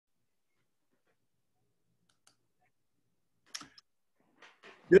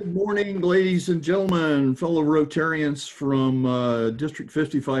Good morning, ladies and gentlemen, fellow Rotarians from District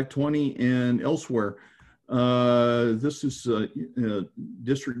 5520 and elsewhere. This is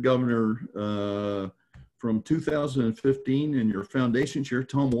District Governor from 2015 and your Foundation Chair,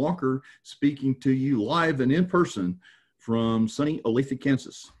 Tom Walker, speaking to you live and in person from sunny Olathe,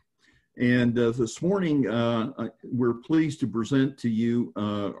 Kansas. And this morning, we're pleased to present to you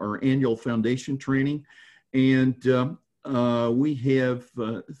our annual Foundation training. And we have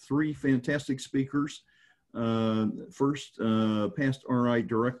three fantastic speakers. First, past RI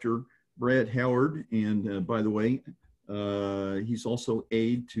Director Brad Howard, and by the way, he's also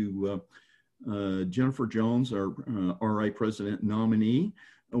aide to Jennifer Jones, our RI President nominee,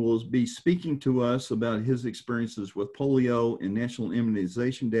 and will be speaking to us about his experiences with polio and National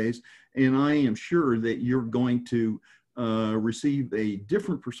Immunization Days. And I am sure that you're going to receive a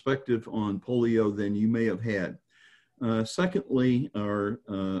different perspective on polio than you may have had. Secondly,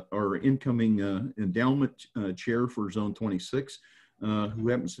 our incoming endowment chair for Zone 26, who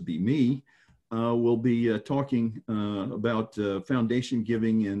happens to be me, will be talking about foundation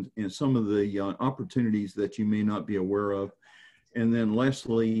giving and some of the opportunities that you may not be aware of. And then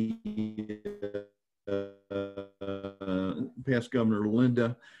lastly, past Governor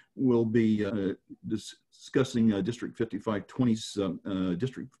Linda will be discussing District 5520's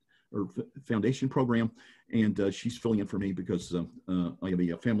district or foundation program, and she's filling in for me because I have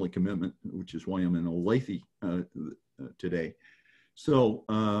a family commitment, which is why I'm in Olathe today. So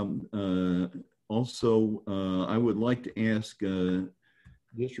also, I would like to ask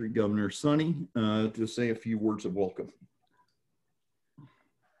District Governor Sonny to say a few words of welcome.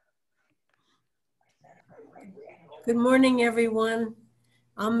 Good morning, everyone.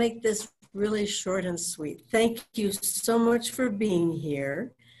 I'll make this really short and sweet. Thank you so much for being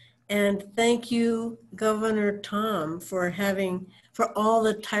here. And thank you, Governor Tom, for all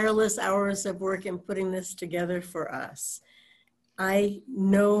the tireless hours of work in putting this together for us. I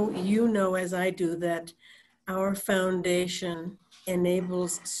know, you know, as I do, that our foundation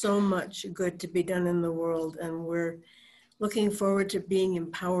enables so much good to be done in the world, and we're looking forward to being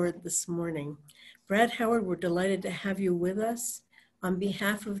empowered this morning. Brad Howard, we're delighted to have you with us. On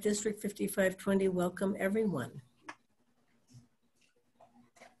behalf of District 5520, welcome everyone.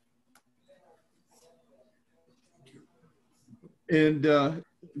 And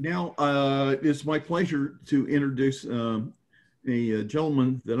now it's my pleasure to introduce a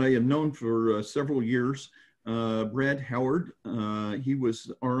gentleman that I have known for several years, Brad Howard. He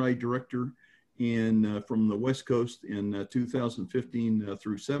was RI Director from the West Coast in 2015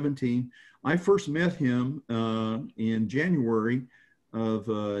 through 17. I first met him in January of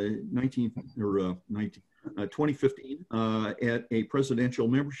 2015 at a presidential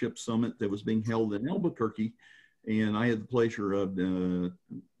membership summit that was being held in Albuquerque. And I had the pleasure of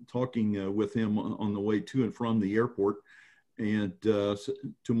talking with him on the way to and from the airport. And to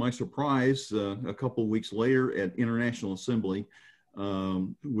my surprise, a couple of weeks later at International Assembly,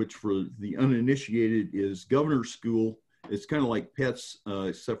 which for the uninitiated is governor's school. It's kind of like pets,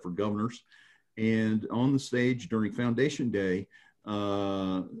 except for governors. And on the stage during Foundation Day,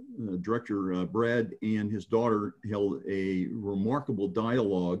 Director Brad and his daughter held a remarkable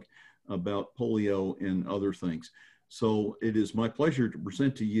dialogue about polio and other things. So it is my pleasure to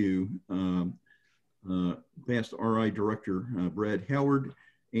present to you past RI Director Brad Howard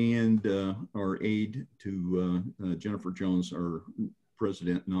and our aide to Jennifer Jones, our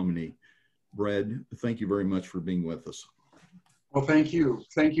president nominee. Brad, thank you very much for being with us. Well, thank you.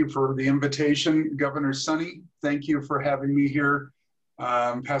 Thank you for the invitation, Governor Sonny. Thank you for having me here.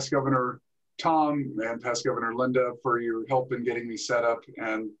 Past Governor Tom and past Governor Linda for your help in getting me set up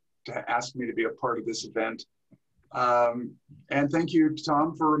and to ask me to be a part of this event. And thank you,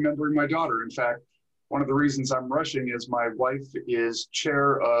 Tom, for remembering my daughter. In fact, one of the reasons I'm rushing is my wife is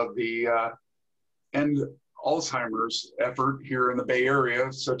chair of the End Alzheimer's effort here in the Bay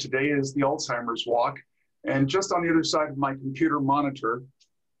Area. So today is the Alzheimer's Walk. And just on the other side of my computer monitor,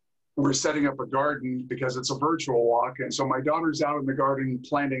 we're setting up a garden because it's a virtual walk. And so my daughter's out in the garden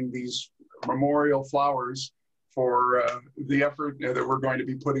planting these memorial flowers for the effort that we're going to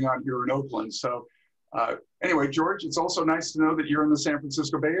be putting on here in Oakland. So anyway, George, it's also nice to know that you're in the San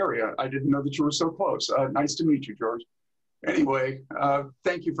Francisco Bay Area. I didn't know that you were so close. Nice to meet you, George. Anyway,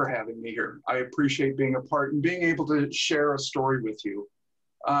 thank you for having me here. I appreciate being a part and being able to share a story with you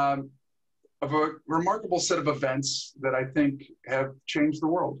of a remarkable set of events that I think have changed the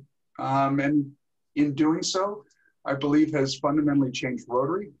world. And in doing so, I believe has fundamentally changed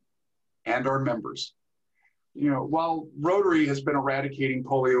Rotary and our members. You know, while Rotary has been eradicating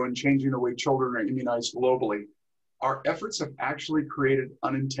polio and changing the way children are immunized globally, our efforts have actually created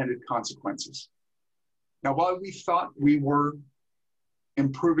unintended consequences. Now, while we thought we were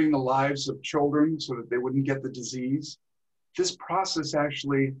improving the lives of children so that they wouldn't get the disease, this process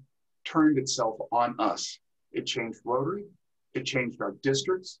actually turned itself on us. It changed Rotary, it changed our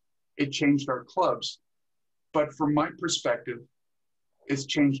districts, it changed our clubs, but from my perspective, it's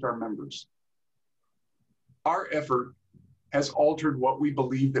changed our members. Our effort has altered what we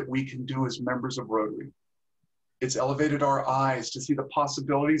believe that we can do as members of Rotary. It's elevated our eyes to see the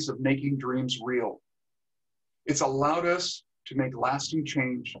possibilities of making dreams real. It's allowed us to make lasting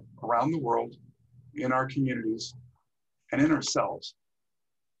change around the world, in our communities, and in ourselves.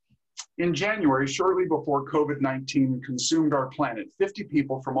 In January, shortly before COVID-19 consumed our planet, 50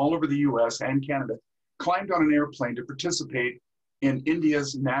 people from all over the US and Canada climbed on an airplane to participate in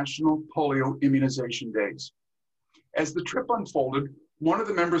India's National Polio Immunization Days. As the trip unfolded, one of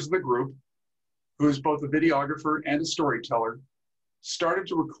the members of the group, who is both a videographer and a storyteller, started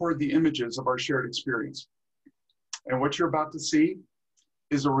to record the images of our shared experience. And what you're about to see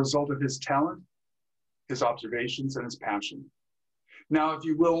is a result of his talent, his observations, and his passion. Now, if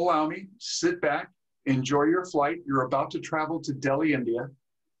you will allow me, sit back, enjoy your flight. You're about to travel to Delhi, India,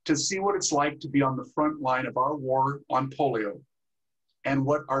 to see what it's like to be on the front line of our war on polio and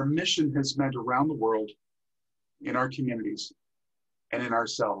what our mission has meant around the world, in our communities, and in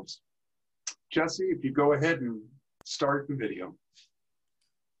ourselves. Jesse, if you go ahead and start the video.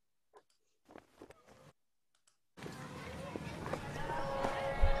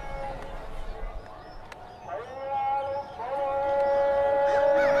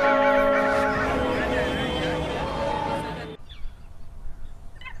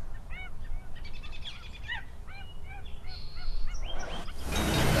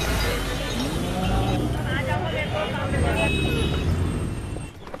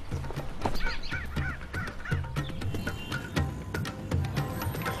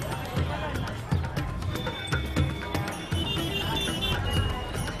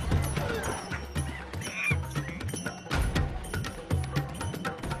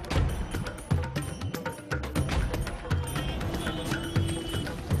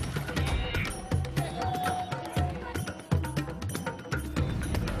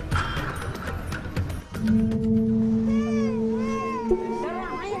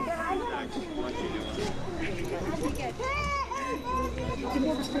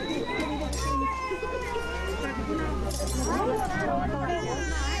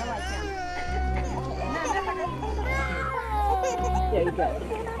 There you go.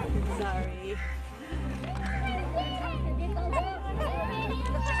 Sorry.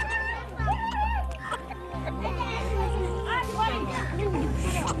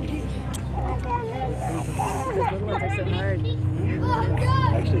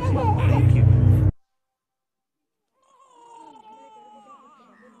 Actually, thank you.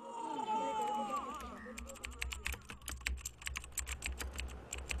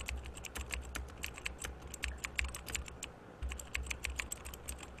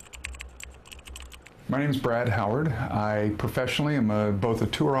 My name is Brad Howard. I professionally am both a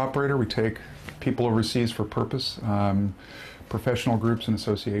tour operator. We take people overseas for purpose, professional groups and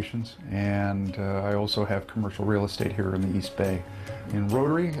associations, and I also have commercial real estate here in the East Bay. In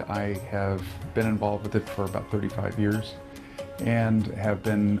Rotary, I have been involved with it for about 35 years and have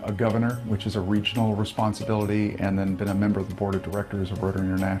been a governor, which is a regional responsibility, and then been a member of the board of directors of Rotary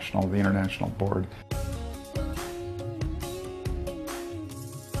International, the international board.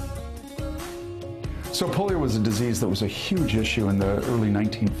 So polio was a disease that was a huge issue in the early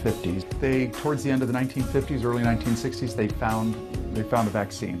 1950s. Towards the end of the 1950s, early 1960s, they found a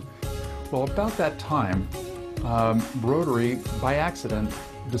vaccine. Well, about that time, Rotary, by accident,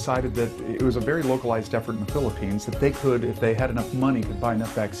 decided that it was a very localized effort in the Philippines, that they could, if they had enough money, could buy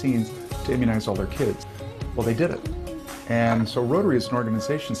enough vaccines to immunize all their kids. Well, they did it. And so Rotary as an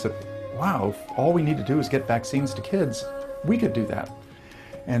organization said, wow, if all we need to do is get vaccines to kids, we could do that.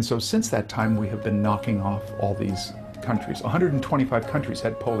 And so since that time, we have been knocking off all these countries. 125 countries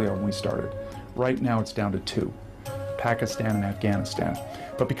had polio when we started. Right now it's down to 2, Pakistan and Afghanistan.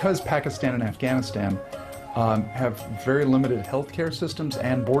 But because Pakistan and Afghanistan have very limited healthcare systems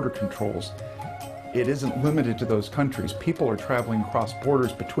and border controls, it isn't limited to those countries. People are traveling across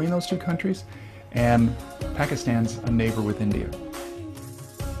borders between those 2 countries, and Pakistan's a neighbor with India.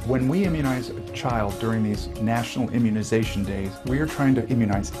 When we immunize a child during these national immunization days, we are trying to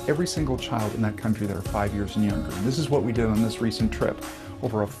immunize every single child in that country that are 5 years and younger. And this is what we did on this recent trip.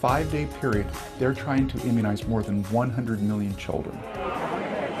 Over a 5-day period, they're trying to immunize more than 100 million children.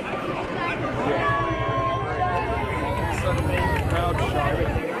 Suddenly, crowd started,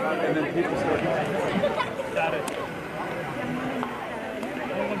 and then people started. Got it.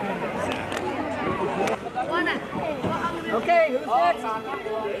 Okay, who's next?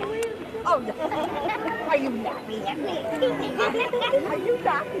 Oh, no. Are you laughing at me? Are you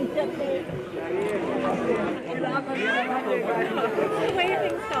laughing at me?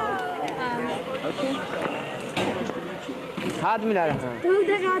 Waving so. हाथ मिला रहा तू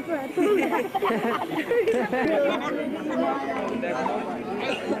उधर हाथ पर तू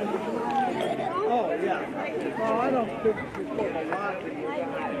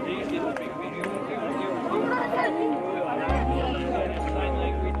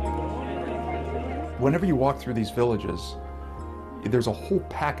Whenever you walk through these villages, there's a whole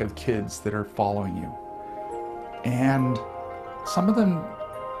pack of kids that are following you. And some of them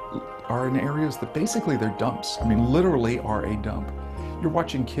are in areas that basically they're dumps. I mean, literally are a dump. You're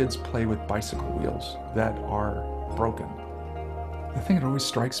watching kids play with bicycle wheels that are broken. The thing that always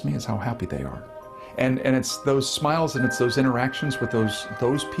strikes me is how happy they are. And it's those smiles and it's those interactions with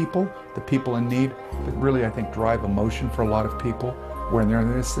those people, the people in need, that really, I think, drive emotion for a lot of people when they're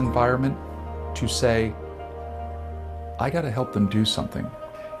in this environment, to say, I got to help them do something.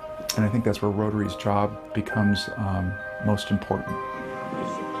 And I think that's where Rotary's job becomes most important.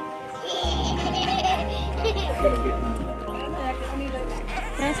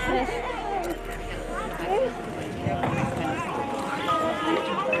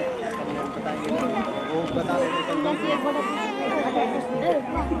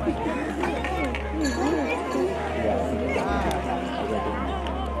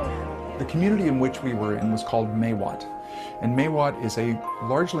 The community in which we were in was called Mewat. And Mewat is a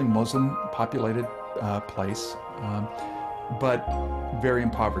largely Muslim populated place, but very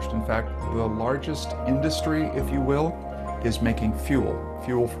impoverished. In fact, the largest industry, if you will, is making fuel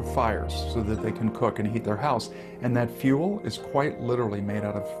for fires so that they can cook and heat their house. And that fuel is quite literally made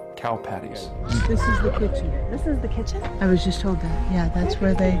out of cow patties. This is the kitchen. This is the kitchen? I was just told that. Yeah, that's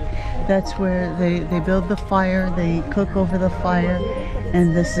where they build the fire, they cook over the fire,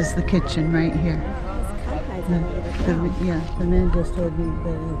 and this is the kitchen right here. The man just told me,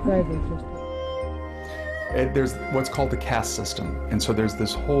 the driver just told me. There's what's called the caste system, and so there's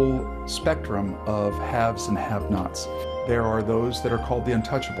this whole spectrum of haves and have-nots. There are those that are called the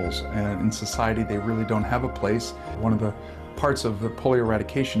untouchables, and in society they really don't have a place. One of the parts of the polio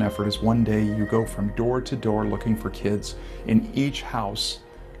eradication effort is one day you go from door to door looking for kids in each house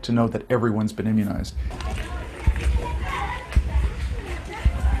to know that everyone's been immunized.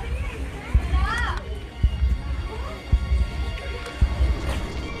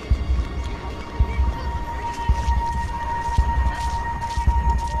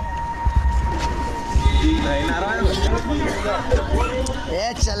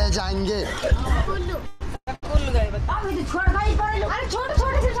 चले जाएंगे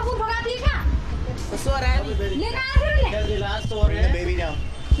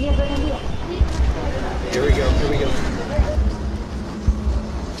Here we go.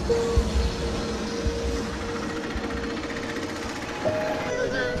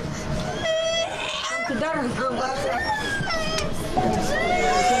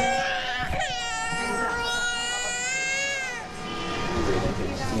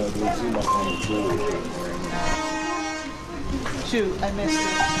 Shoot, I missed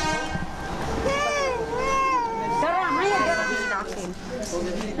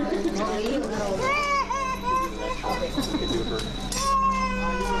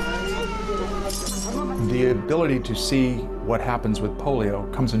The ability to see what happens with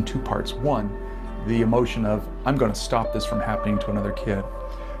polio comes in two parts. One, the emotion of, I'm going to stop this from happening to another kid.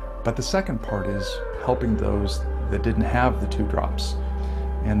 But the second part is helping those that didn't have the 2 drops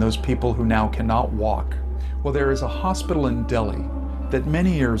and those people who now cannot walk. Well, there is a hospital in Delhi that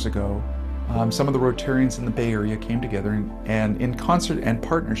many years ago, some of the Rotarians in the Bay Area came together and in concert and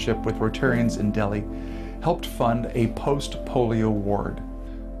partnership with Rotarians in Delhi, helped fund a post-polio ward.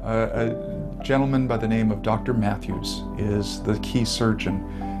 A gentleman by the name of Dr. Matthews is the key surgeon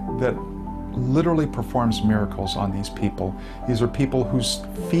that literally performs miracles on these people. These are people whose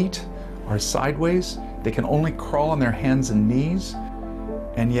feet are sideways. They can only crawl on their hands and knees,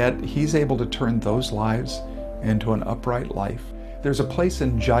 and yet he's able to turn those lives into an upright life. There's a place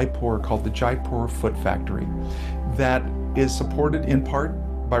in Jaipur called the Jaipur Foot Factory that is supported in part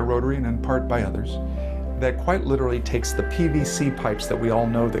by Rotary and in part by others, that quite literally takes the PVC pipes that we all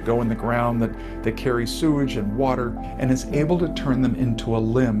know that go in the ground, that carry sewage and water, and is able to turn them into a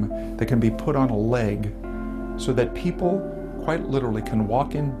limb that can be put on a leg so that people quite literally can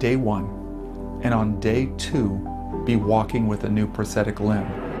walk in day 1 and on day 2 be walking with a new prosthetic limb.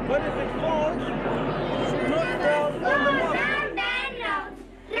 What is it called?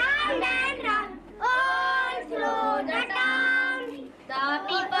 Round and round, all through the town. The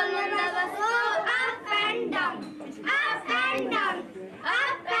people on the bus go up and down.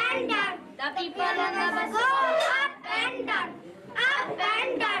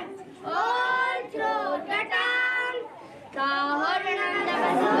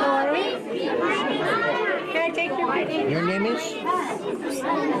 Your name is?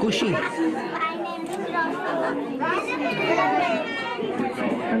 Kushi.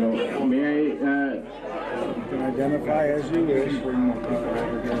 Hello. May I can identify as you wish. Bring more people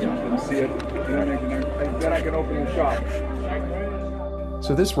over here and see it. Then I can open the shop.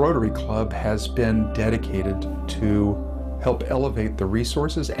 So this Rotary Club has been dedicated to help elevate the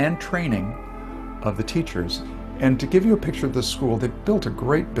resources and training of the teachers. And to give you a picture of the school, they've built a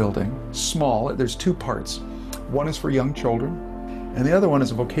great building, small. There's two parts. One is for young children, and the other one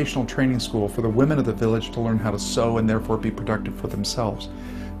is a vocational training school for the women of the village to learn how to sew and therefore be productive for themselves.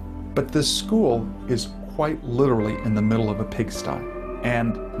 But this school is quite literally in the middle of a pigsty,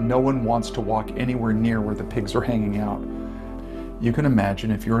 and no one wants to walk anywhere near where the pigs are hanging out. You can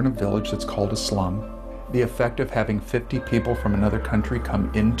imagine if you're in a village that's called a slum, the effect of having 50 people from another country come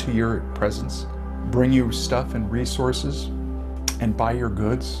into your presence, bring you stuff and resources, and buy your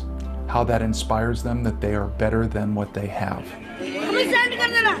goods, how that inspires them that they are better than what they have. 1,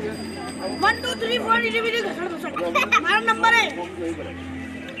 2, 3, 4 हमारा number है.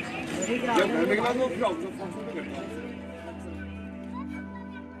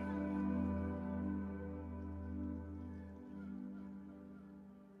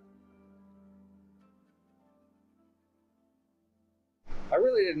 I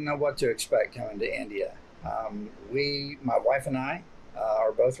really didn't know what to expect coming to India. My wife and I,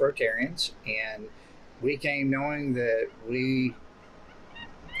 are both Rotarians, and we came knowing that we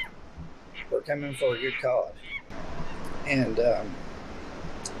were coming for a good cause. And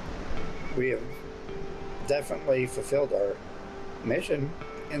we have definitely fulfilled our mission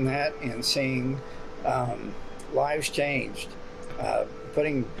in that, and seeing lives changed,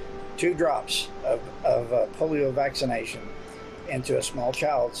 putting 2 drops of polio vaccination into a small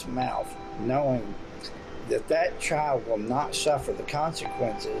child's mouth, knowing that that child will not suffer the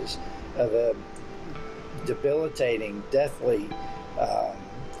consequences of a debilitating, deathly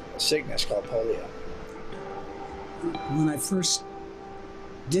sickness called polio. When I first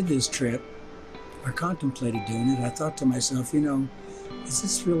did this trip, or contemplated doing it, I thought to myself, you know, is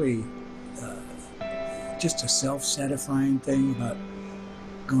this really just a self-satisfying thing about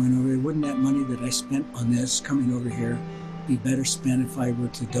going over here? Wouldn't that money that I spent on this coming over here be better spent if I were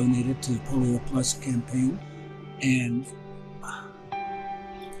to donate it to the Polio Plus campaign? And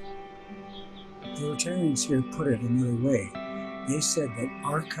the Rotarians here put it another way. They said that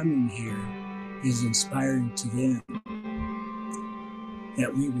our coming here is inspiring to them,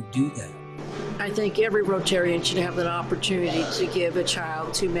 that we would do that. I think every Rotarian should have an opportunity to give a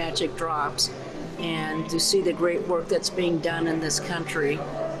child 2 magic drops, and to see the great work that's being done in this country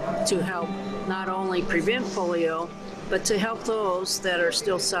to help not only prevent polio, but to help those that are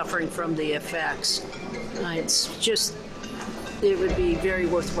still suffering from the effects. It would be very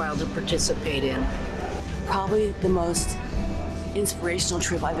worthwhile to participate in. Probably the most inspirational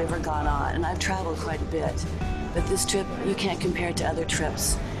trip I've ever gone on, and I've traveled quite a bit. But this trip, you can't compare it to other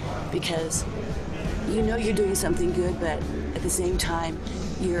trips, because you know you're doing something good, but at the same time,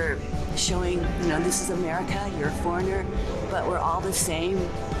 you're showing, you know, this is America, you're a foreigner, but we're all the same.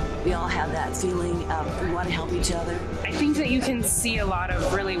 We all have that feeling of we want to help each other. I think that you can see a lot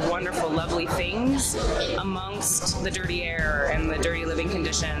of really wonderful, lovely things amongst the dirty air and the dirty living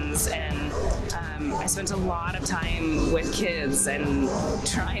conditions. And I spent a lot of time with kids and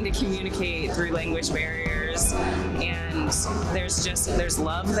trying to communicate through language barriers. And there's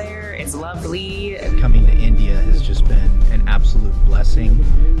love there. It's lovely. Coming to India has just been an absolute blessing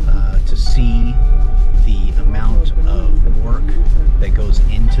to see the amount of work that goes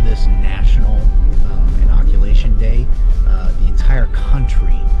into this national inoculation day. The entire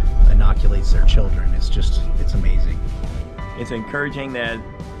country inoculates their children. It's amazing. It's encouraging that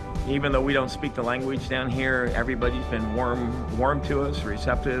even though we don't speak the language down here, everybody's been warm to us,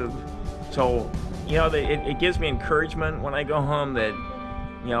 receptive. So, you know, it gives me encouragement when I go home that,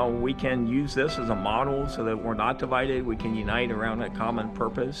 you know, we can use this as a model so that we're not divided. We can unite around a common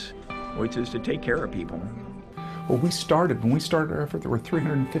purpose, which is to take care of people. Well, when we started our effort, there were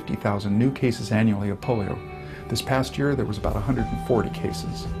 350,000 new cases annually of polio. This past year, there was about 140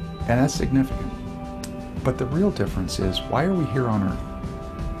 cases, and that's significant. But the real difference is, why are we here on Earth?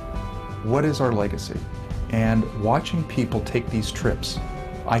 What is our legacy? And watching people take these trips,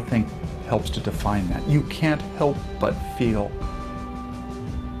 I think, helps to define that. You can't help but feel,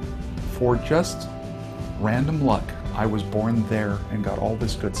 for just random luck, I was born there and got all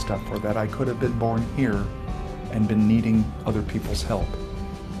this good stuff, or that I could have been born here and been needing other people's help.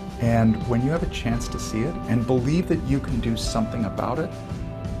 And when you have a chance to see it and believe that you can do something about it,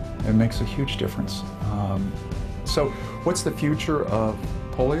 it makes a huge difference. So what's the future of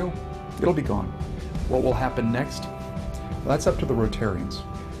polio? It'll be gone. What will happen next? Well, that's up to the Rotarians,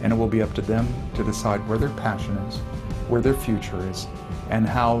 and it will be up to them to decide where their passion is, where their future is, and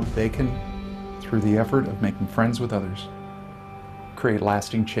how they can, through the effort of making friends with others, create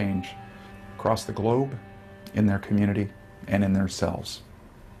lasting change across the globe, in their community, and in themselves.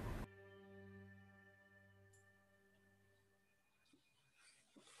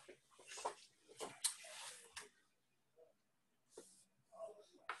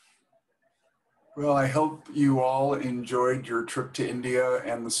 Well, I hope you all enjoyed your trip to India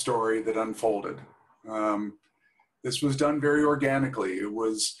and the story that unfolded. This was done very organically. It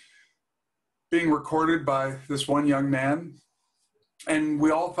was being recorded by this one young man, and we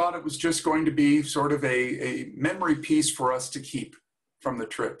all thought it was just going to be sort of a memory piece for us to keep from the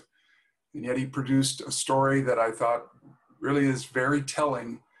trip. And yet he produced a story that I thought really is very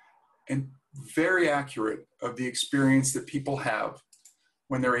telling and very accurate of the experience that people have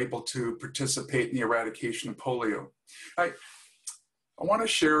when they're able to participate in the eradication of polio. I want to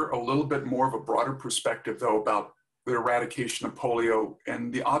share a little bit more of a broader perspective, though, about the eradication of polio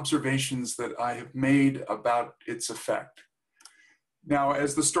and the observations that I have made about its effect. Now,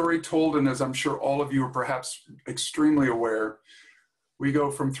 as the story told, and as I'm sure all of you are perhaps extremely aware, we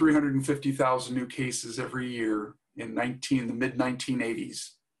go from 350,000 new cases every year in the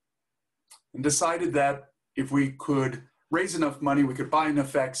mid-1980s, and decided that if we could raise enough money, we could buy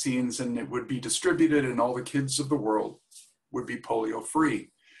enough vaccines, and it would be distributed, and all the kids of the world would be polio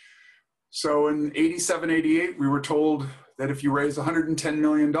free. So in 87, 88, we were told that if you raise $110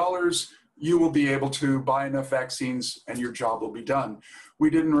 million, you will be able to buy enough vaccines and your job will be done. We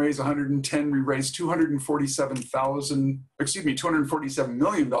didn't raise 110, we raised $247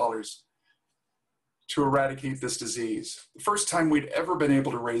 million to eradicate this disease. The first time we'd ever been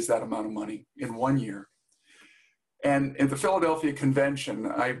able to raise that amount of money in 1 year. And at the Philadelphia Convention,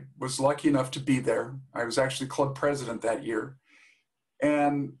 I was lucky enough to be there. I was actually club president that year.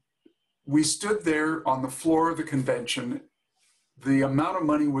 And we stood there on the floor of the convention. The amount of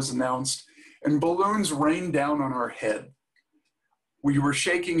money was announced, and balloons rained down on our head. We were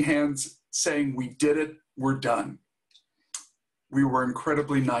shaking hands, saying, "We did it, we're done." We were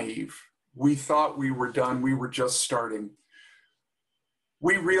incredibly naive. We thought we were done, we were just starting.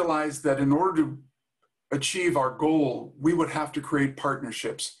 We realized that in order to achieve our goal, we would have to create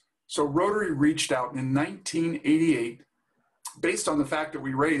partnerships. So Rotary reached out in 1988, based on the fact that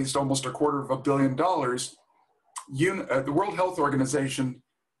we raised almost $250 million. The World Health Organization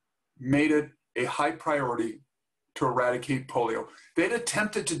made it a high priority to eradicate polio. They'd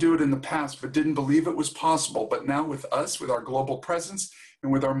attempted to do it in the past, but didn't believe it was possible. But now with us, with our global presence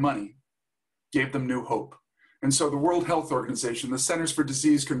and with our money, gave them new hope. And so the World Health Organization, the Centers for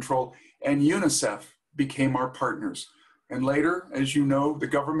Disease Control, and UNICEF became our partners. And later, as you know, the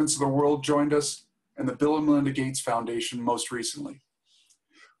governments of the world joined us, and the Bill and Melinda Gates Foundation most recently.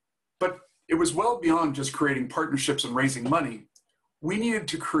 But it was well beyond just creating partnerships and raising money. We needed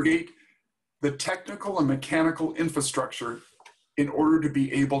to create the technical and mechanical infrastructure in order to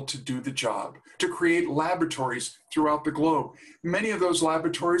be able to do the job, to create laboratories throughout the globe. Many of those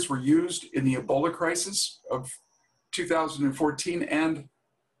laboratories were used in the Ebola crisis of 2014 and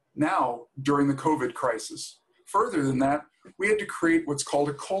now during the COVID crisis. Further than that, we had to create what's called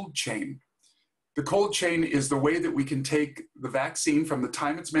a cold chain. The cold chain is the way that we can take the vaccine from the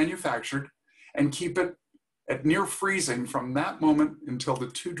time it's manufactured and keep it at near freezing from that moment until the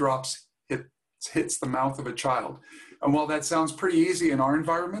 2 drops hits the mouth of a child. And while that sounds pretty easy in our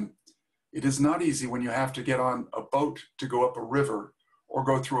environment, it is not easy when you have to get on a boat to go up a river or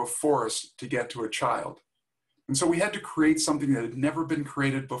go through a forest to get to a child. And so we had to create something that had never been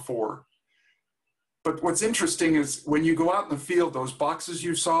created before. But what's interesting is when you go out in the field, those boxes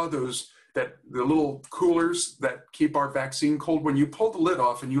you saw, the little coolers that keep our vaccine cold, when you pull the lid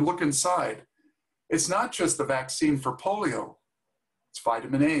off and you look inside, it's not just the vaccine for polio. It's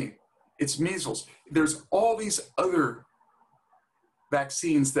vitamin A, it's measles. There's all these other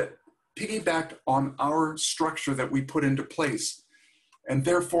vaccines that piggybacked on our structure that we put into place. And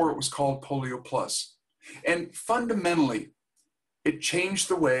therefore it was called Polio Plus. And fundamentally, it changed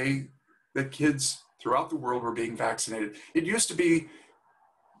the way that kids throughout the world were being vaccinated. It used to be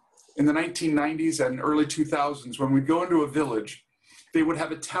in the 1990s and early 2000s, when we'd go into a village, they would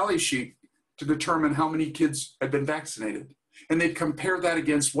have a tally sheet to determine how many kids had been vaccinated. And they'd compare that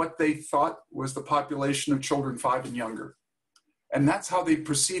against what they thought was the population of children 5 and younger. And that's how they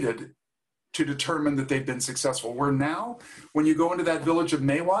proceeded to determine that they'd been successful. Where now, when you go into that village of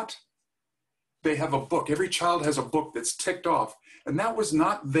Mewat, they have a book. Every child has a book that's ticked off. And that was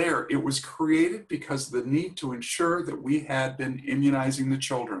not there. It was created because of the need to ensure that we had been immunizing the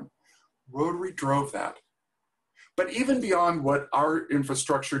children. Rotary drove that. But even beyond what our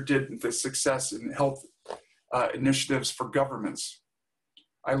infrastructure did, the success in health initiatives for governments,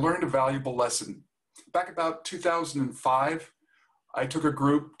 I learned a valuable lesson. Back about 2005, I took a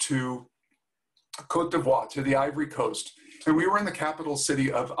group to Côte d'Ivoire, to the Ivory Coast, and we were in the capital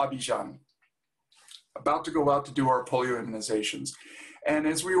city of Abidjan, about to go out to do our polio immunizations. And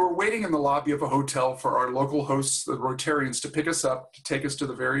as we were waiting in the lobby of a hotel for our local hosts, the Rotarians, to pick us up, to take us to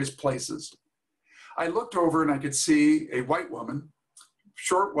the various places, I looked over and I could see a white woman,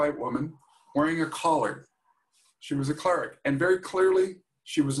 short white woman, wearing a collar. She was a cleric, and very clearly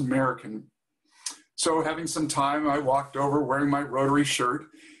she was American. So having some time, I walked over wearing my Rotary shirt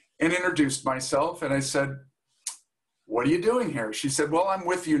and introduced myself, and I said, "What are you doing here?" She said, "Well, I'm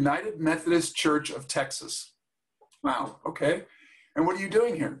with the United Methodist Church of Texas." Wow, okay. "And what are you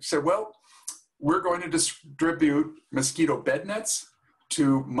doing here?" She said, "Well, we're going to distribute mosquito bed nets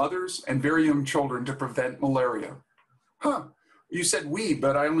to mothers and very young children to prevent malaria." "Huh, you said we,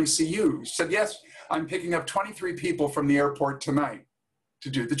 but I only see you." She said, "Yes, I'm picking up 23 people from the airport tonight to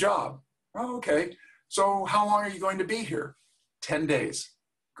do the job." "Oh, okay. So how long are you going to be here?" 10 days.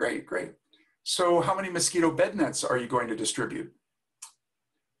 "Great, great. So how many mosquito bed nets are you going to distribute?"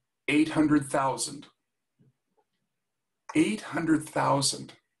 800,000.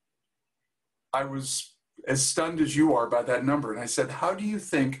 800,000. I was as stunned as you are by that number. And I said, "How do you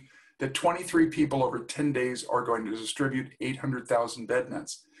think that 23 people over 10 days are going to distribute 800,000 bed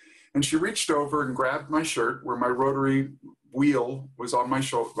nets?" And she reached over and grabbed my shirt where my Rotary wheel was on my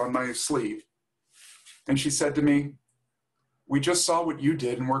shoulder, on my sleeve. And she said to me, "We just saw what you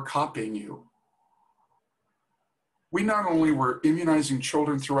did and we're copying you." We not only were immunizing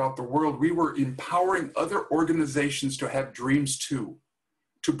children throughout the world, we were empowering other organizations to have dreams too,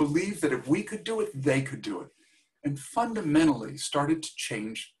 to believe that if we could do it, they could do it, and fundamentally started to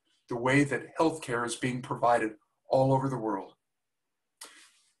change the way that healthcare is being provided all over the world.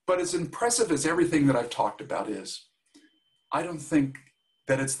 But as impressive as everything that I've talked about is, I don't think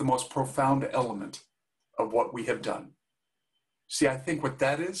that it's the most profound element of what we have done. See, I think what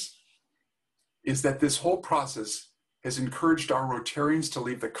that is that this whole process has encouraged our Rotarians to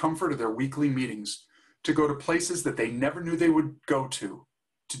leave the comfort of their weekly meetings, to go to places that they never knew they would go to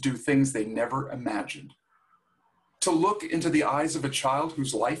do things they never imagined. To look into the eyes of a child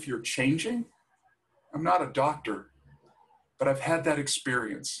whose life you're changing. I'm not a doctor, but I've had that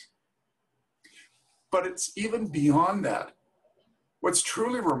experience. But it's even beyond that. What's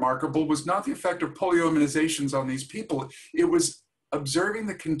truly remarkable was not the effect of polio immunizations on these people. It was observing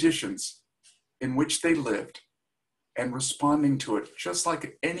the conditions in which they lived and responding to it just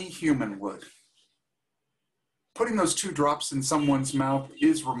like any human would. Putting those 2 drops in someone's mouth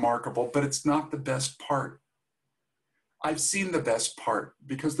is remarkable, but it's not the best part. I've seen the best part,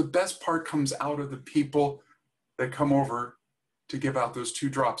 because the best part comes out of the people that come over to give out those 2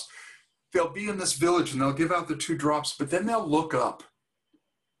 drops. They'll be in this village and they'll give out the 2 drops, but then they'll look up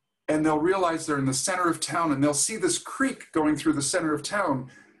and they'll realize they're in the center of town, and they'll see this creek going through the center of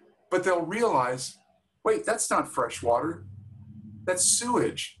town, but they'll realize, wait, that's not fresh water, that's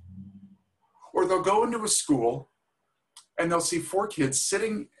sewage. Or they'll go into a school and they'll see 4 kids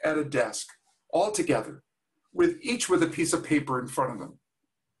sitting at a desk all together, each with a piece of paper in front of them.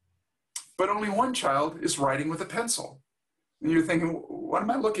 But only one child is writing with a pencil. And you're thinking, what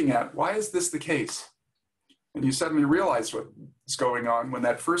am I looking at? Why is this the case? And you suddenly realize what's going on when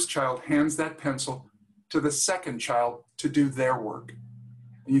that first child hands that pencil to the second child to do their work.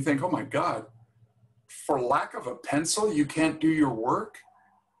 And you think, oh my God, for lack of a pencil, you can't do your work?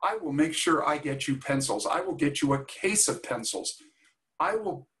 I will make sure I get you pencils. I will get you a case of pencils. I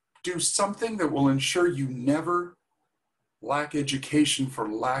will do something that will ensure you never lack education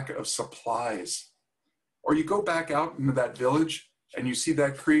for lack of supplies. Or you go back out into that village and you see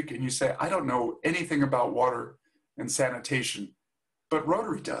that creek and you say, I don't know anything about water and sanitation, but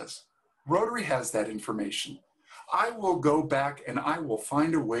Rotary does. Rotary has that information. I will go back and I will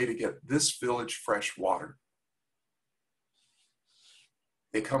find a way to get this village fresh water.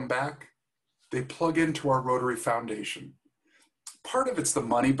 They come back, they plug into our Rotary Foundation. Part of it's the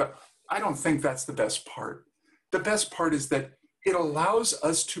money, but I don't think that's the best part. The best part is that it allows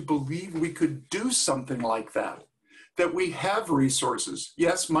us to believe we could do something like that, that we have resources.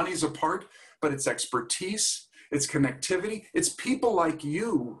 Yes, money's a part, but it's expertise, it's connectivity, it's people like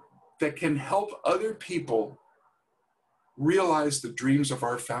you that can help other people realize the dreams of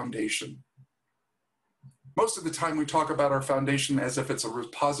our foundation. Most of the time we talk about our foundation as if it's a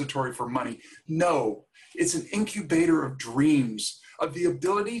repository for money. No, it's an incubator of dreams, of the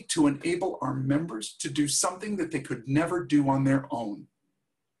ability to enable our members to do something that they could never do on their own.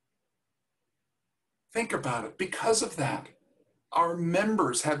 Think about it. Because of that, our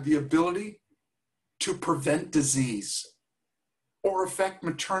members have the ability to prevent disease or affect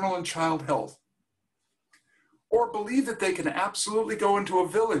maternal and child health, or believe that they can absolutely go into a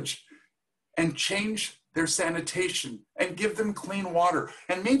village and change their sanitation and give them clean water.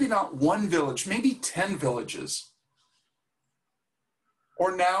 And maybe not one village, maybe 10 villages.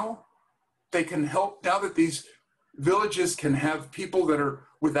 Or now they can help, now that these villages can have people that are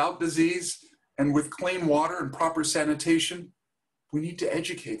without disease and with clean water and proper sanitation, we need to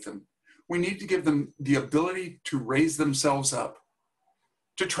educate them. We need to give them the ability to raise themselves up,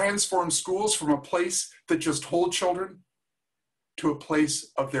 to transform schools from a place that just hold children to a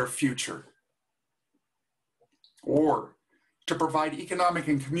place of their future, or to provide economic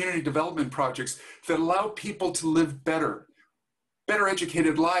and community development projects that allow people to live better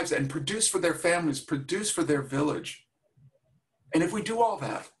educated lives and produce for their families, produce for their village. And if we do all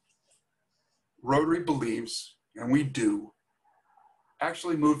that, Rotary believes, and we do,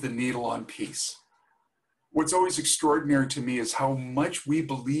 actually move the needle on peace. What's always extraordinary to me is how much we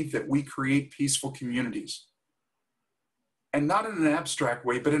believe that we create peaceful communities. And not in an abstract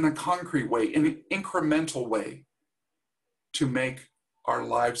way, but in a concrete way, in an incremental way, to make our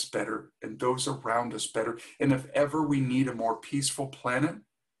lives better and those around us better. And if ever we need a more peaceful planet,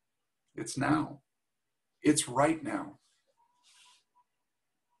 it's now. It's right now.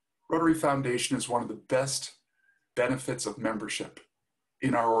 Rotary Foundation is one of the best benefits of membership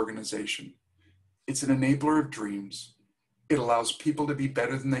in our organization. It's an enabler of dreams. It allows people to be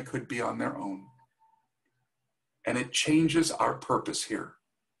better than they could be on their own. And it changes our purpose here.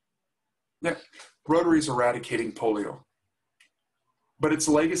 Yeah, Rotary is eradicating polio. But its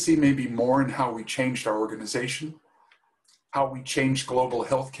legacy may be more in how we changed our organization, how we changed global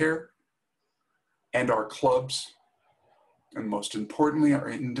healthcare, and our clubs, and most importantly, our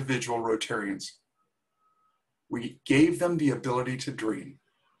individual Rotarians. We gave them the ability to dream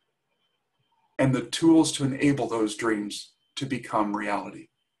and the tools to enable those dreams to become reality.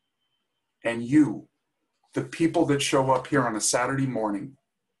 And you, the people that show up here on a Saturday morning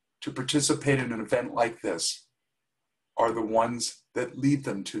to participate in an event like this, are the ones that lead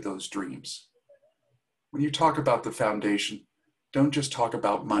them to those dreams. When you talk about the foundation, don't just talk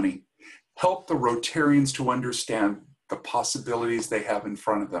about money. Help the Rotarians to understand the possibilities they have in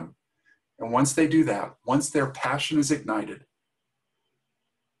front of them. And once they do that, once their passion is ignited,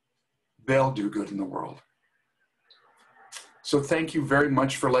 they'll do good in the world. So thank you very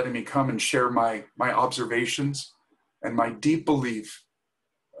much for letting me come and share my observations and my deep belief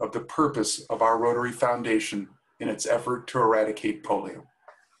of the purpose of our Rotary Foundation in its effort to eradicate polio.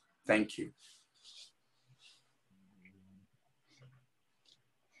 Thank you.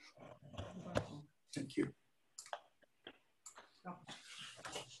 Thank you.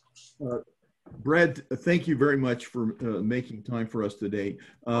 Brad, thank you very much for making time for us today.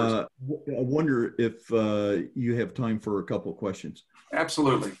 I wonder if you have time for a couple of questions.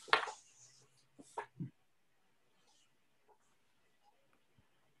 Absolutely.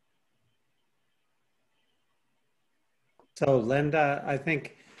 So Linda, I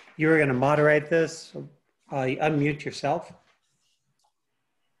think you were going to moderate this. Unmute yourself.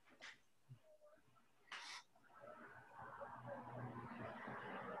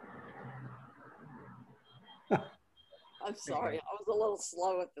 I'm sorry, I was a little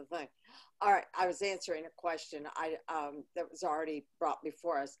slow at the thing. All right, I was answering a question that was already brought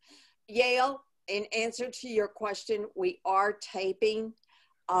before us. Yale, in answer to your question, we are taping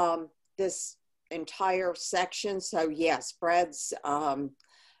this entire section. So yes, Brad's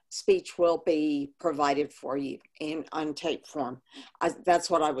speech will be provided for you in untaped form. That's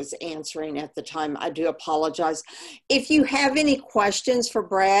what I was answering at the time. I do apologize. If you have any questions for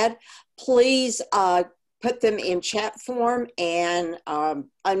Brad, please put them in chat form and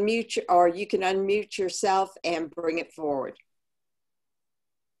unmute, or you can unmute yourself and bring it forward.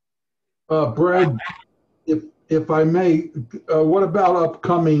 Brad, if I may, what about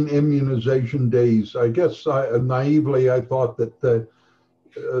upcoming immunization days? I guess naively I thought that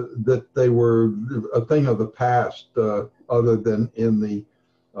that they were a thing of the past, other than in the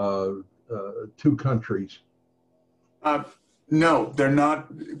two countries. No, they're not.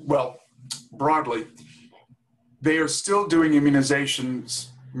 Well, broadly, they are still doing immunizations,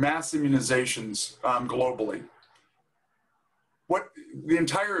 mass immunizations globally. What the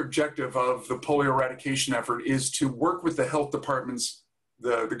entire objective of the polio eradication effort is to work with the health departments,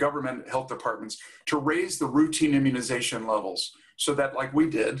 the government health departments, to raise the routine immunization levels so that, like we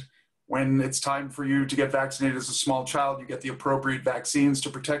did, when it's time for you to get vaccinated as a small child, you get the appropriate vaccines to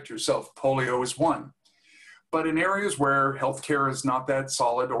protect yourself. Polio is one. But in areas where healthcare is not that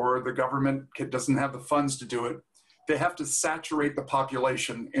solid or the government doesn't have the funds to do it, they have to saturate the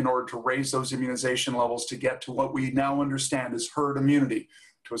population in order to raise those immunization levels to get to what we now understand as herd immunity,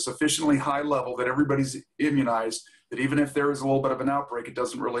 to a sufficiently high level that everybody's immunized, that even if there is a little bit of an outbreak, it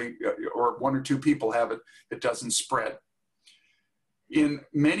doesn't really, or 1 or 2 people have it, it doesn't spread. In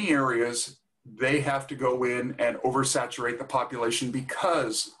many areas, they have to go in and oversaturate the population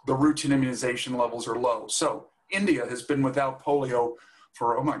because the routine immunization levels are low. So India has been without polio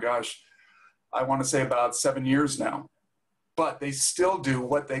for, oh my gosh, I want to say about 7 years now. But they still do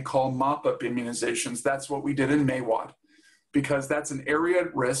what they call mop-up immunizations. That's what we did in Mewat, because that's an area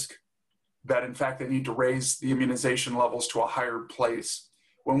at risk that in fact they need to raise the immunization levels to a higher place.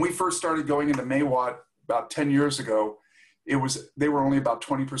 When we first started going into Mewat about 10 years ago, they were only about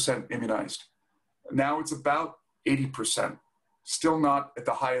 20% immunized. Now it's about 80%, still not at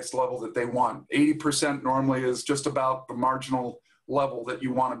the highest level that they want. 80% normally is just about the marginal level that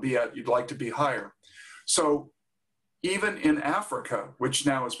you want to be at. You'd like to be higher. So even in Africa, which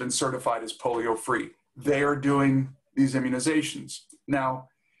now has been certified as polio-free, they are doing these immunizations. Now,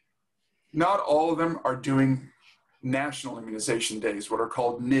 not all of them are doing national immunization days, what are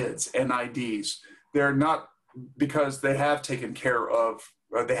called NIDs, NIDs. They're not, because they have taken care of,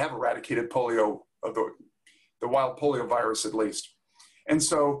 they have eradicated polio, of the wild polio virus at least. And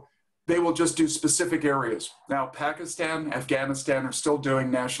so they will just do specific areas. Now, Pakistan, Afghanistan are still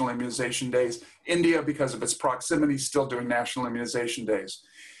doing national immunization days. India, because of its proximity, still doing national immunization days.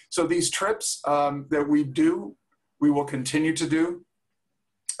 So these trips that we do, we will continue to do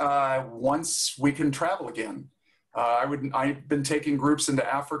once we can travel again. I've been taking groups into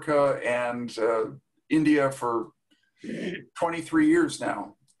Africa and India for 23 years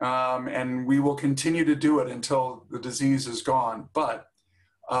now. And we will continue to do it until the disease is gone. But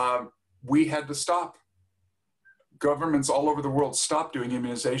we had to stop. Governments all over the world stopped doing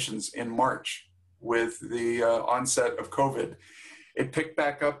immunizations in March with the onset of COVID. It picked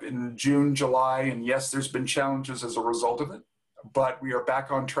back up in June, July, and yes, there's been challenges as a result of it, but we are back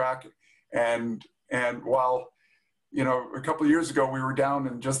on track. And while, you know, a couple of years ago we were down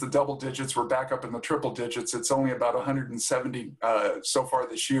in just the double digits, we're back up in the triple digits. It's only about 170 so far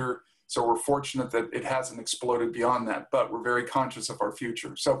this year. So we're fortunate that it hasn't exploded beyond that, but we're very conscious of our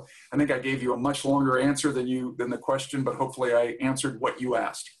future. So I think I gave you a much longer answer than the question, but hopefully I answered what you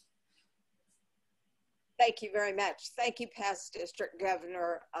asked. Thank you very much. Thank you, past district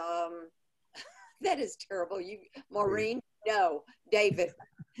governor. That is terrible. Maureen? No, David.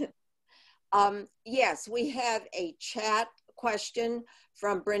 Yes, we have a chat question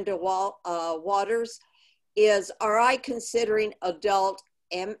from Brenda Waters. Are I considering adult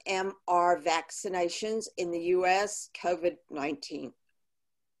MMR vaccinations in the U.S. COVID-19?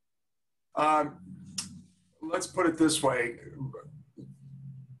 Let's put it this way.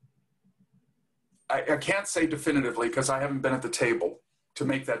 I can't say definitively because I haven't been at the table to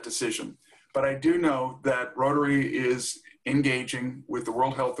make that decision. But I do know that Rotary is engaging with the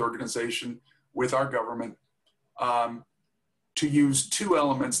World Health Organization, with our government, to use 2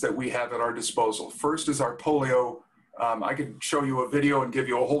 elements that we have at our disposal. First is our polio. I could show you a video and give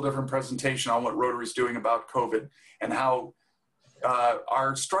you a whole different presentation on what Rotary is doing about COVID and how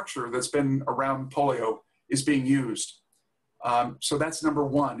our structure that's been around polio is being used. So that's number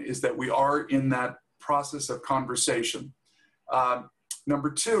 1, is that we are in that process of conversation.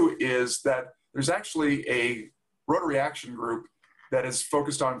 Number 2 is that there's actually a Rotary Action Group that is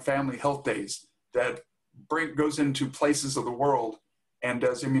focused on family health days that goes into places of the world and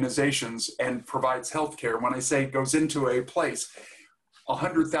does immunizations and provides health care. When I say goes into a place,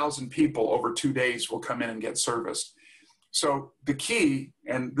 100,000 people over 2 days will come in and get serviced. So the key,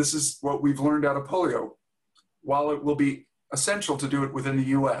 and this is what we've learned out of polio, while it will be essential to do it within the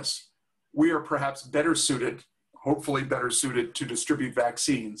US, we are perhaps better suited, hopefully better suited, to distribute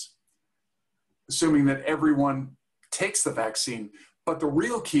vaccines, assuming that everyone takes the vaccine. But the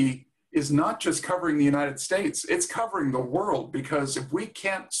real key is not just covering the United States, it's covering the world, because if we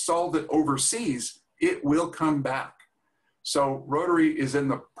can't solve it overseas, it will come back. So Rotary is in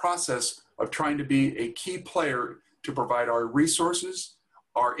the process of trying to be a key player to provide our resources,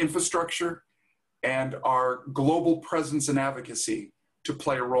 our infrastructure, and our global presence and advocacy to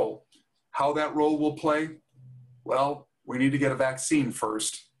play a role. How that role will play? Well, we need to get a vaccine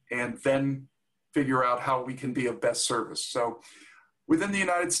first and then figure out how we can be of best service. So within the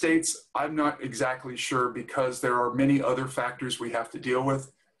United States, I'm not exactly sure because there are many other factors we have to deal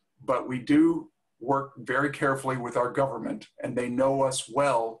with, but we do work very carefully with our government and they know us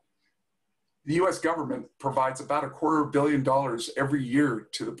well. The US government provides about $250 million every year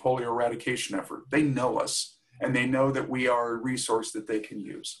to the polio eradication effort. They know us. and they know that we are a resource that they can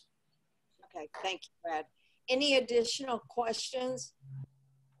use. Okay, thank you, Brad. Any additional questions?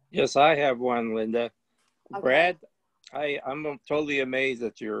 Yes, I have one, Linda. Okay. Brad, I'm totally amazed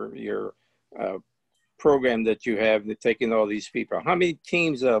at your program that you have, taking all these people. How many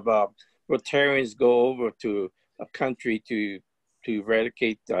teams of Rotarians go over to a country to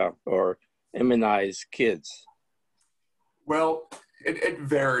eradicate or immunize kids? Well, it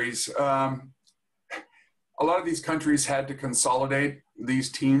varies. A lot of these countries had to consolidate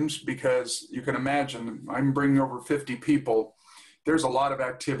these teams because you can imagine, I'm bringing over 50 people. There's a lot of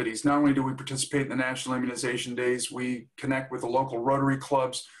activities. Not only do we participate in the National Immunization Days, we connect with the local Rotary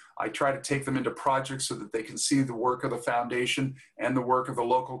clubs. I try to take them into projects so that they can see the work of the foundation and the work of the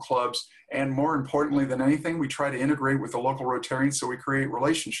local clubs. And more importantly than anything, we try to integrate with the local Rotarians so we create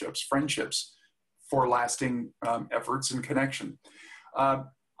relationships, friendships for lasting efforts and connection.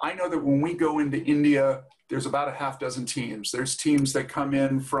 I know that when we go into India, there's about a half dozen teams. There's teams that come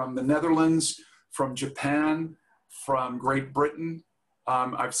in from the Netherlands, from Japan, from Great Britain.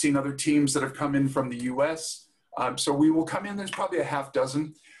 I've seen other teams that have come in from the US. So we will come in, there's probably a half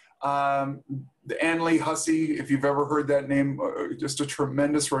dozen. The Annalee Hussey, if you've ever heard that name, just a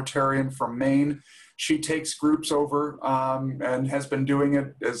tremendous Rotarian from Maine. She takes groups over and has been doing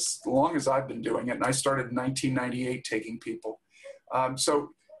it as long as I've been doing it. And I started in 1998 taking people. So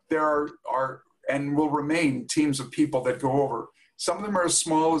there are and will remain teams of people that go over. Some of them are as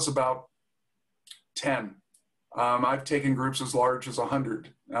small as about 10. I've taken groups as large as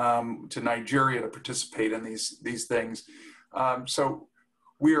 100 to Nigeria to participate in these things. So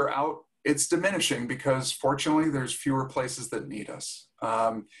we are out. It's diminishing because fortunately there's fewer places that need us.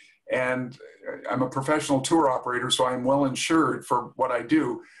 And I'm a professional tour operator, so I'm well insured for what I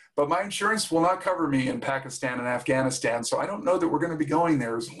do. But my insurance will not cover me in Pakistan and Afghanistan, so I don't know that we're going to be going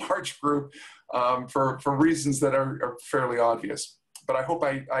there as a large group for reasons that are fairly obvious. But I hope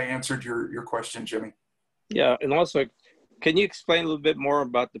I answered your question, Jimmy. Yeah, and also, can you explain a little bit more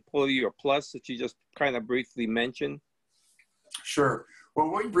about the Polio Plus that you just kind of briefly mentioned? Sure. Well,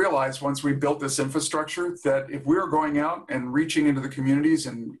 we realized once we built this infrastructure that if we were going out and reaching into the communities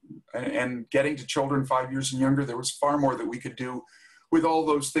and getting to children 5 years and younger, there was far more that we could do with all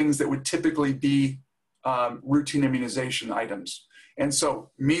those things that would typically be routine immunization items. And so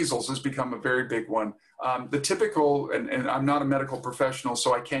measles has become a very big one. The typical, and I'm not a medical professional,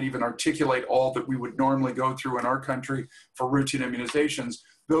 so I can't even articulate all that we would normally go through in our country for routine immunizations.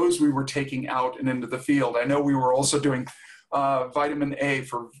 Those we were taking out and into the field. I know we were also doing vitamin A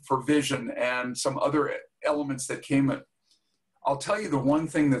for vision and some other elements that came. I'll tell you the one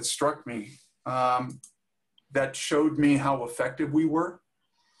thing that struck me that showed me how effective we were.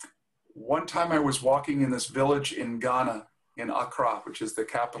 One time I was walking in this village in Ghana, in Accra, which is the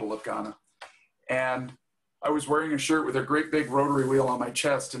capital of Ghana. And I was wearing a shirt with a great big rotary wheel on my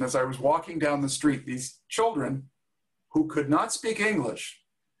chest. And as I was walking down the street, these children who could not speak English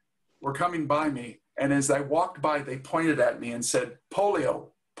were coming by me. And as I walked by, they pointed at me and said, polio,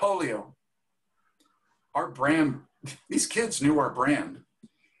 polio. Our brand, these kids knew our brand.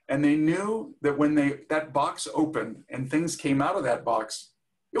 And they knew that when that box opened and things came out of that box,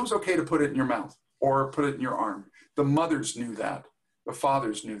 it was okay to put it in your mouth or put it in your arm. The mothers knew that. The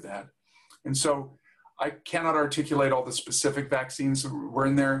fathers knew that. And so I cannot articulate all the specific vaccines that were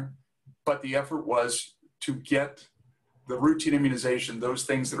in there, but the effort was to get the routine immunization, those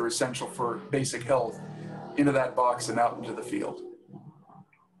things that are essential for basic health, into that box and out into the field.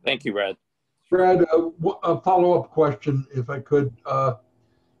 Thank you, Brad. Brad, a follow-up question, if I could.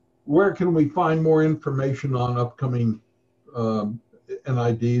 Where can we find more information on upcoming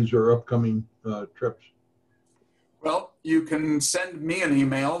NIDs or upcoming trips? Well, you can send me an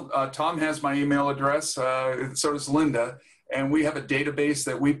email. Tom has my email address, so does Linda, and we have a database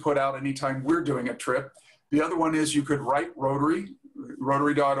that we put out anytime we're doing a trip. The other one is you could write Rotary,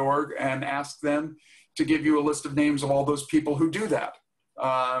 Rotary.org, and ask them to give you a list of names of all those people who do that.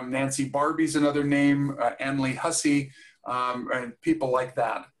 Nancy Barbie's another name, Annalee Hussey, and people like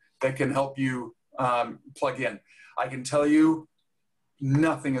that can help you plug in. I can tell you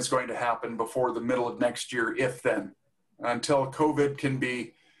nothing is going to happen before the middle of next year, if then. Until COVID can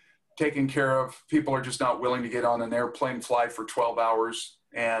be taken care of, people are just not willing to get on an airplane, fly for 12 hours,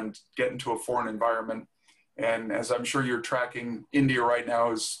 and get into a foreign environment. And as I'm sure you're tracking, India right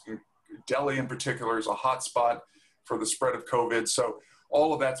now Delhi in particular is a hot spot for the spread of COVID. So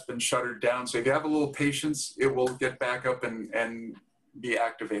all of that's been shuttered down. So if you have a little patience, it will get back up and be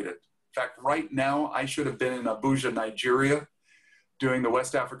activated. In fact, right now, I should have been in Abuja, Nigeria, doing the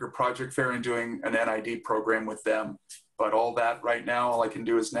West Africa Project Fair and doing an NID program with them. But all that right now, all I can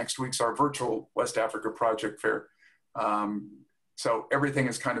do is next week's our virtual West Africa Project Fair. So everything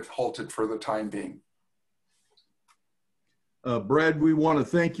is kind of halted for the time being. Brad, we want to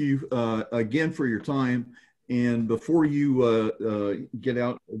thank you again for your time. And before you get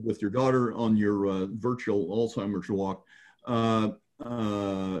out with your daughter on your virtual Alzheimer's walk,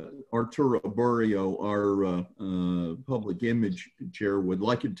 Arturo Barrio, our public image chair, would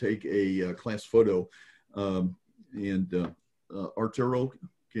like you to take a class photo. Arturo,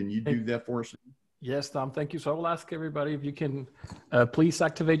 can you do that for us? Yes, Tom, thank you. So I will ask everybody if you can please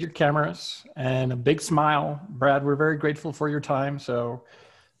activate your cameras and a big smile. Brad, we're very grateful for your time. So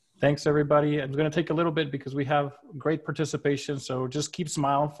thanks, everybody. I'm going to take a little bit because we have great participation. So just keep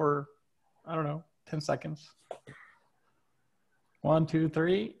smiling for, I don't know, 10 seconds. 1, 2,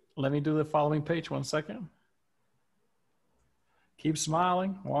 3. Let me do the following page. 1 second. Keep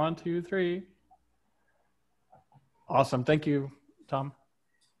smiling. 1, 2, 3. Awesome. Thank you, Tom.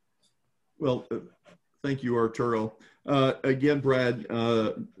 Well, thank you, Arturo. Again, Brad,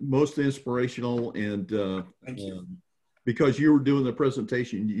 most inspirational, and thank you. Because you were doing the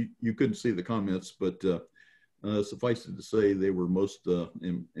presentation, you couldn't see the comments, but suffice it to say, they were most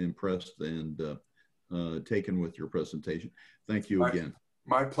impressed and taken with your presentation. Thank you again.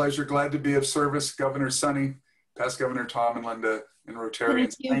 My pleasure. Glad to be of service, Governor Sonny, past Governor Tom, and Linda, and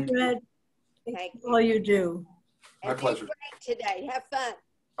Rotarians. Thank you, Brad. Thank you. All you do. My pleasure. Today, have fun.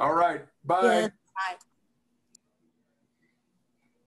 All right. Bye. Yeah. Bye.